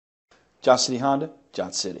Johnson City Honda,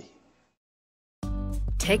 Johnson City.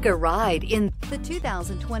 Take a ride in the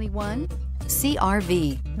 2021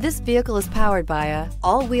 CR-V. This vehicle is powered by a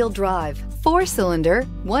all-wheel drive, 4-cylinder,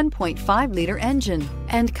 1.5-liter engine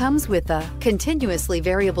and comes with a continuously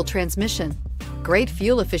variable transmission. Great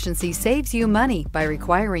fuel efficiency saves you money by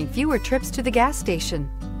requiring fewer trips to the gas station.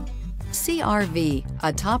 CR-V,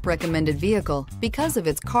 a top recommended vehicle because of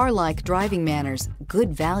its car-like driving manners,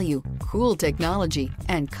 good value, cool technology,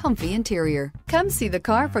 and comfy interior. Come see the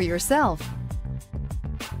car for yourself.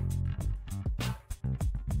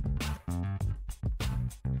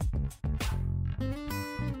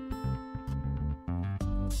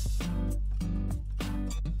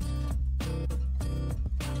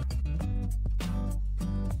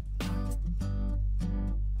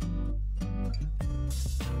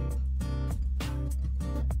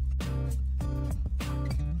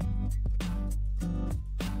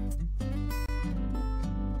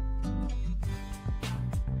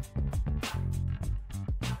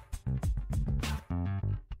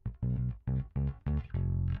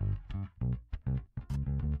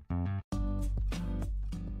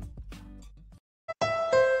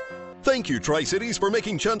 Thank you, Tri-Cities, for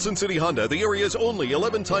making Johnson City Honda the area's only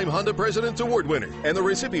 11-time Honda President's Award winner and the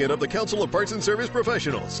recipient of the Council of Parts and Service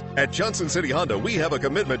Professionals. At Johnson City Honda, we have a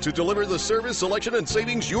commitment to deliver the service, selection, and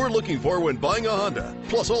savings you're looking for when buying a Honda.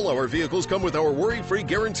 Plus, all our vehicles come with our worry-free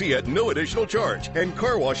guarantee at no additional charge and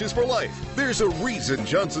car washes for life. There's a reason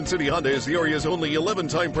Johnson City Honda is the area's only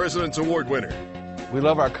 11-time President's Award winner. We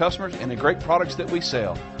love our customers and the great products that we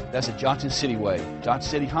sell. That's the Johnson City way.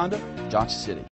 Johnson City Honda, Johnson City.